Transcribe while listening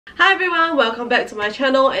Hi everyone, welcome back to my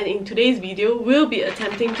channel, and in today's video we'll be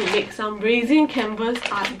attempting to make some resin canvas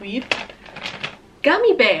art with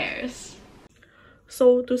gummy bears.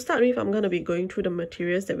 So to start with, I'm going to be going through the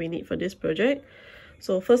materials that we need for this project.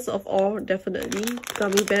 So first of all, definitely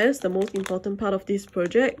gummy bears, the most important part of this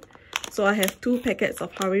project. So I have 2 packets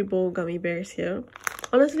of Haribo gummy bears here.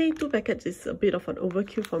 Honestly, 2 packets is a bit of an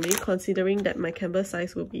overkill for me, considering that my canvas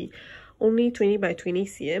size will be only 20 by 20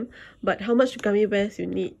 cm, but how much gummy bears you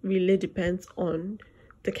need really depends on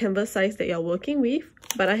the canvas size that you're working with.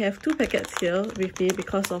 But I have 2 packets here with me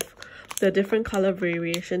because of the different color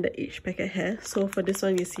variation that each packet has. So for this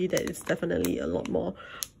one, you see that it's definitely a lot more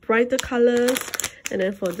brighter colors, and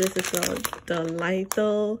then for this is the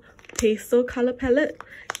lighter pastel color palette.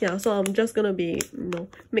 Yeah, so I'm just gonna be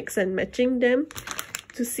mix and matching them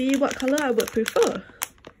to see what color I would prefer.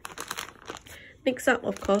 Next up,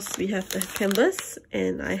 of course, we have the canvas,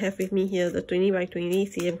 and I have with me here the 20 by 20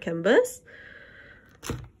 cm canvas.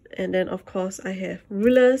 And then of course I have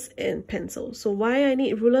rulers and pencils. So why I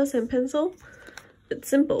need rulers and pencil? It's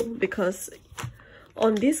simple, because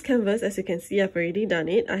on this canvas, as you can see, I've already done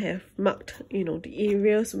it. I have marked, the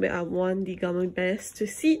areas where I want the gummy bears to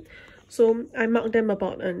sit. So I marked them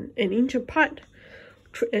about an inch apart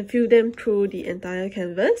and fill them through the entire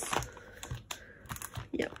canvas.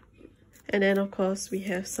 Yeah. And then of course we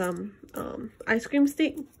have some ice cream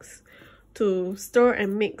sticks to stir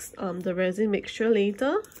and mix the resin mixture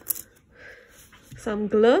later. Some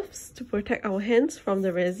gloves to protect our hands from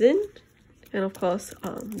the resin. And of course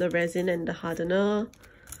the resin and the hardener.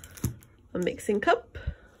 A mixing cup,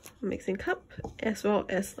 as well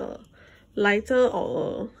as a lighter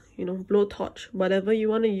or blowtorch, whatever you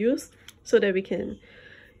want to use, so that we can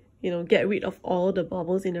get rid of all the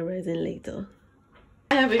bubbles in the resin later.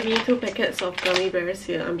 I have with me 2 packets of gummy bears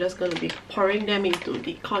here. I'm just going to be pouring them into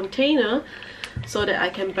the container so that I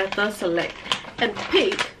can better select and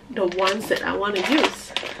pick the ones that I want to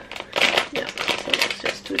use. Yeah, so let's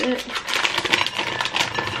just do that.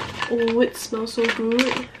 Oh, it smells so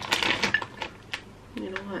good. You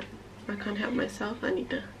know what? I can't help myself. I need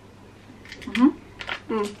to...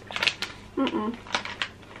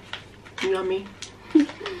 Yummy.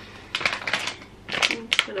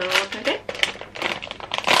 Another packet.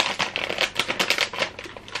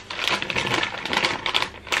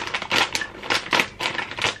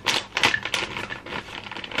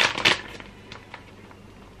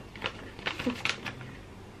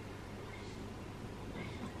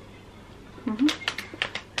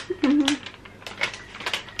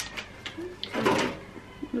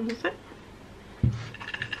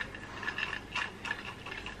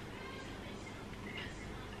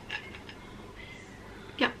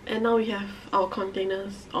 Yeah, and now we have our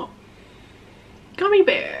containers of gummy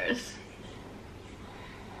bears.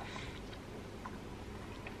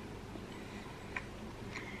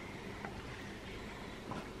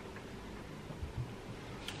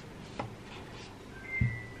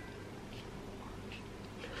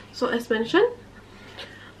 So as mentioned,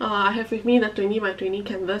 I have with me the 20 by 20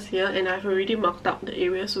 canvas here, and I've already marked out the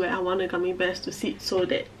areas where I want the gummy bears to sit so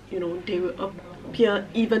that they will appear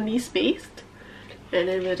evenly spaced. And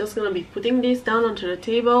then we're just going to be putting this down onto the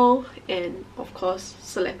table, and of course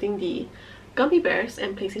selecting the gummy bears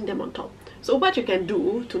and placing them on top. So what you can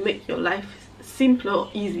do to make your life simpler or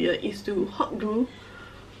easier is to hot glue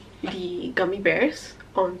the gummy bears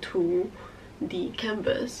onto the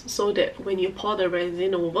canvas so that when you pour the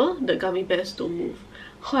resin over, the gummy bears don't move.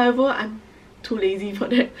 However, I'm too lazy for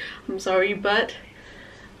that. I'm sorry, but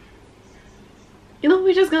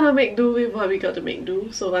we're just gonna make do with what we got to make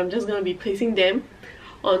do. So I'm just gonna be placing them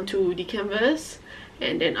onto the canvas,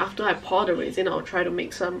 and then after I pour the resin, I'll try to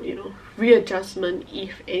make some readjustment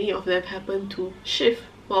if any of them happen to shift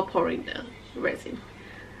while pouring the resin.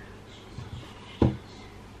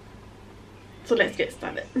 So let's get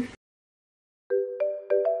started.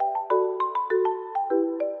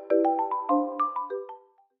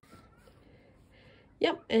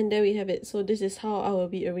 Yep, and there we have it. So this is how I will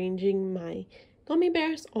be arranging my gummy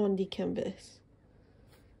bears on the canvas.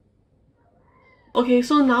 Okay,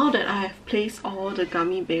 so now that I have placed all the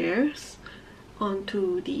gummy bears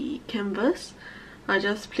onto the canvas, I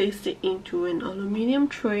just placed it into an aluminium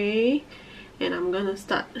tray, and I'm gonna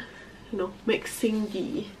start mixing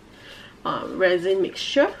the resin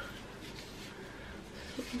mixture.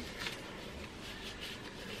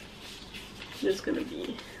 Just gonna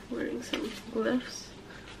be wearing some gloves.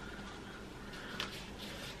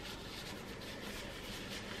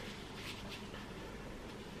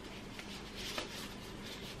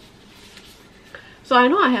 So I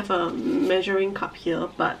know I have a measuring cup here,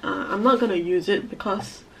 but I'm not gonna use it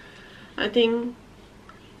because I think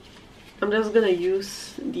I'm just gonna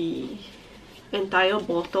use the entire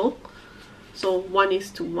bottle, so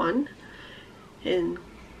 1:1, and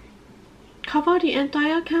cover the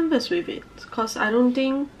entire canvas with it, because I don't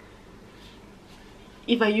think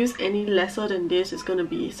if I use any lesser than this, it's gonna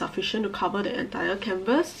be sufficient to cover the entire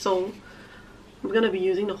canvas. So I'm gonna be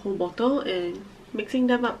using the whole bottle and mixing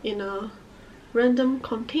them up in a random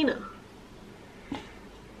container.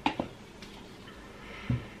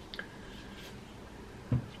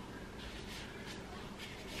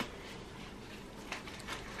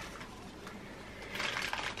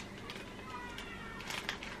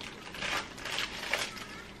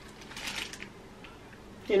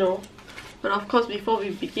 You know, but of course before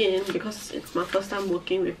we begin, because it's my first time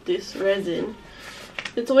working with this resin,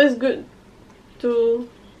 it's always good to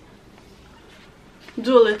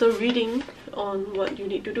do a little reading on what you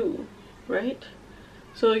need to do, right?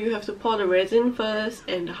 So you have to pour the resin first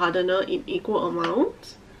and the hardener in equal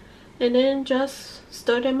amounts, and then just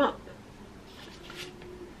stir them up.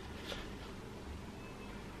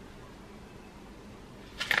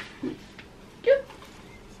 Yep.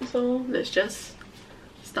 So let's just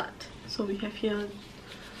start. So we have here,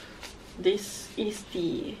 this is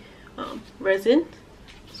the resin.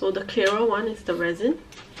 So the clearer one is the resin.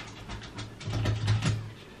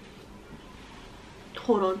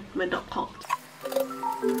 Hold on, my dog called.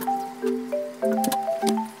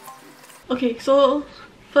 Okay, so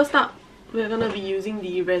first up we're gonna be using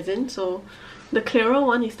the resin. So the clearer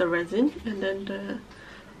one is the resin, and then the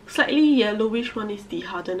slightly yellowish one is the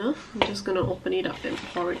hardener. I'm just gonna open it up and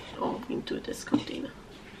pour it all into this container.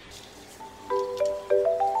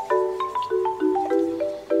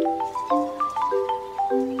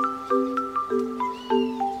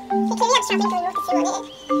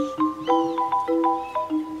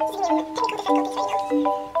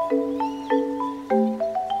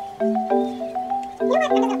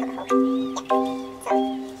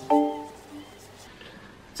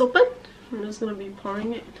 It's open. I'm just gonna be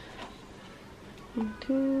pouring it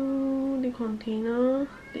into the container,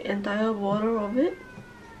 the entire water of it.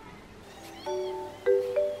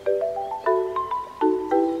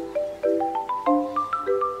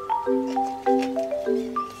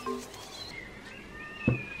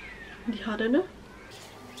 The hardener.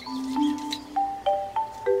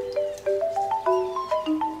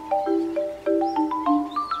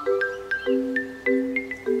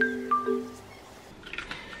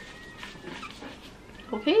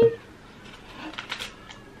 Okay.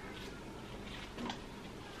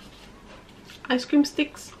 Ice cream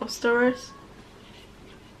sticks or stirrers.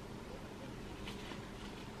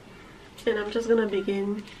 And I'm just gonna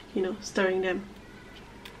begin, you know, stirring them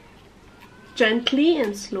gently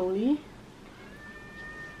and slowly,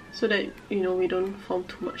 so that, you know, we don't form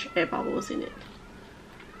too much air bubbles in it.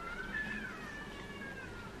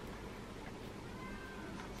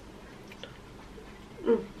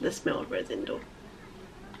 The smell of resin though.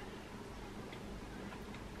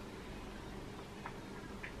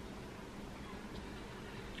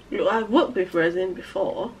 Look, I've worked with resin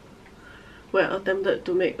before, where I attempted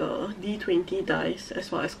to make a D20 dice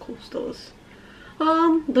as well as coasters.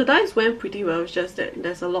 The dice went pretty well, it's just that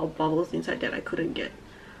there's a lot of bubbles inside that I couldn't get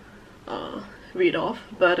rid of.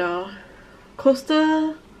 But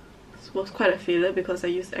coaster was quite a failure because I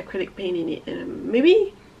used acrylic paint in it, and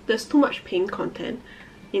maybe there's too much paint content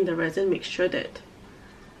in the resin mixture that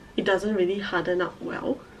it doesn't really harden up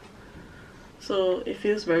well. So it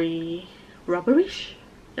feels very rubberish.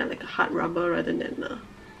 Yeah, like a hard rubber rather than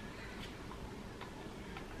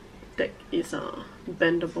that is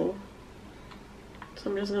bendable. So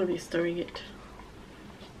I'm just gonna be stirring it.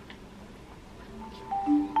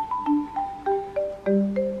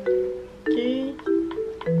 Okay.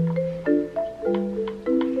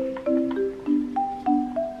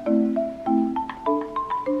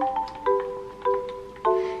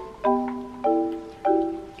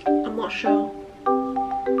 I'm not sure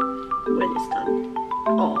when it's done,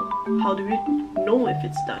 or how do we know if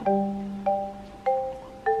it's done.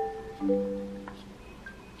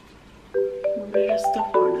 Maybe just stir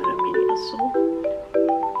for another minute or so.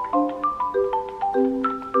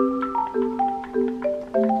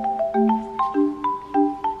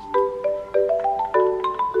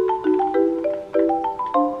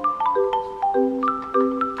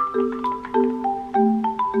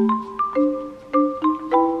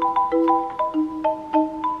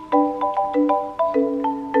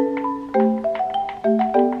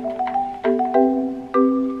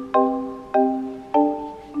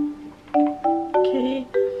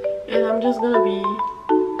 I'm just gonna be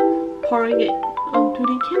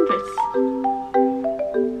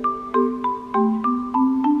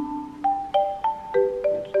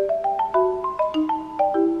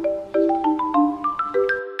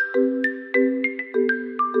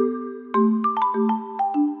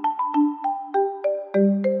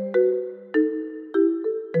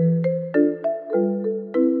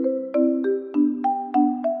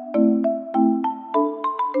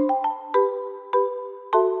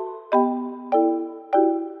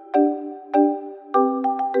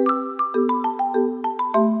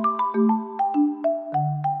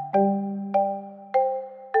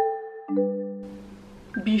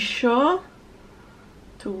be sure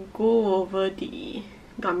to go over the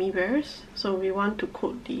gummy bears. So we want to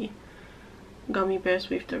coat the gummy bears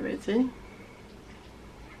with the resin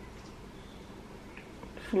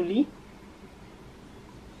fully.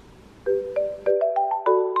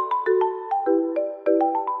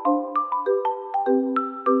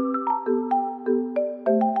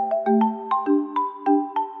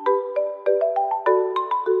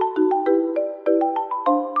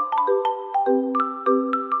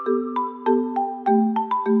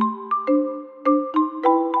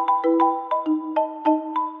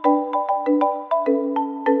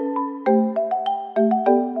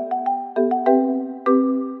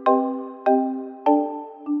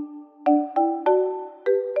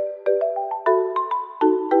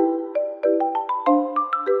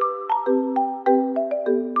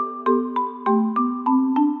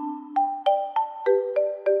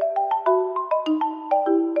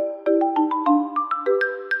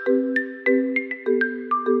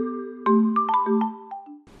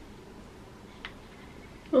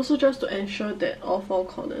 Also, just to ensure that all four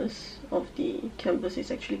corners of the canvas is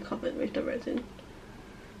actually covered with the resin.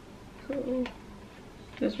 So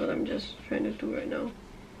that's what I'm just trying to do right now.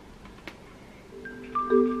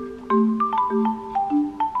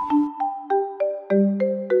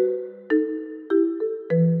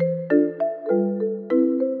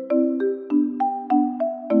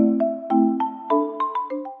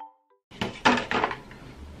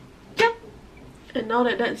 Yep. And now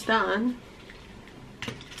that that's done,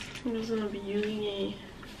 I'm just gonna be using a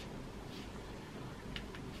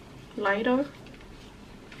lighter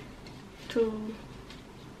to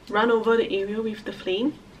run over the area with the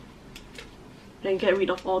flame and get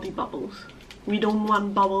rid of all the bubbles. We don't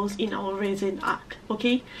want bubbles in our resin art,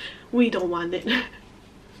 okay? We don't want it.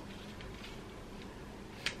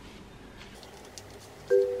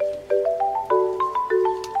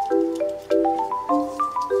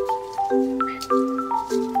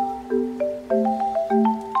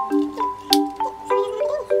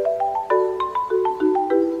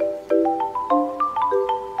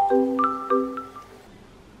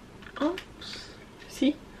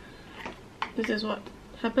 See, this is what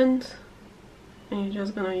happens, and you're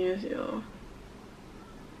just gonna use your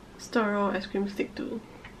stir ice cream stick to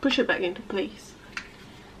push it back into place.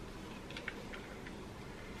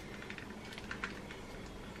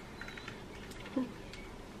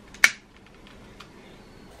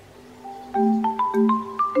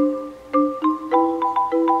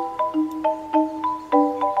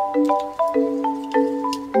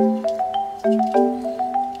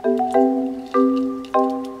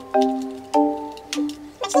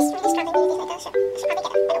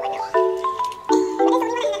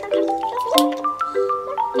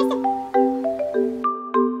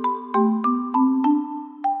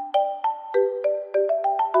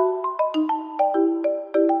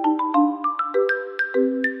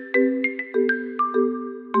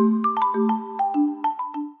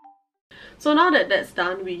 So now that that's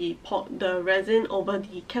done, we poured the resin over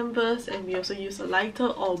the canvas, and we also use a lighter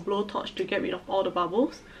or blowtorch to get rid of all the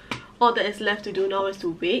bubbles. All that is left to do now is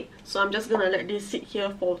to wait. So I'm just gonna let this sit here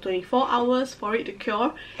for 24 hours for it to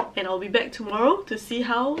cure, and I'll be back tomorrow to see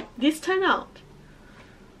how this turned out.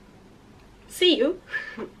 See you!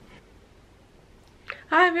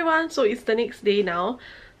 Hi everyone, so it's the next day now,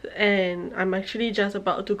 and I'm actually just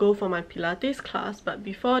about to go for my Pilates class. But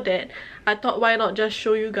before that, I thought why not just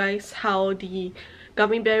show you guys how the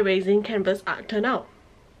gummy bear resin canvas art turned out.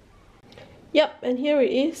 Yep, and here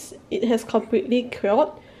it is. It has completely cured,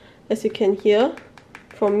 as you can hear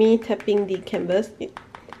from me tapping the canvas.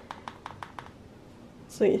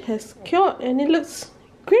 So it has cured and it looks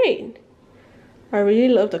great. I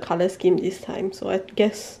really love the color scheme this time, so I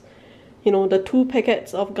guess, you know, the 2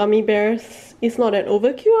 packets of gummy bears is not an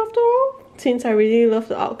overkill after all, since I really love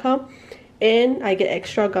the outcome, and I get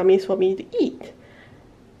extra gummies for me to eat.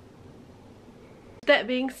 That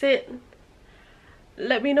being said,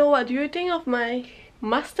 let me know what do you think of my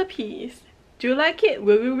masterpiece. Do you like it?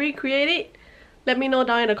 Will we recreate it? Let me know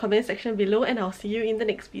down in the comment section below, and I'll see you in the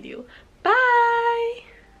next video. Bye!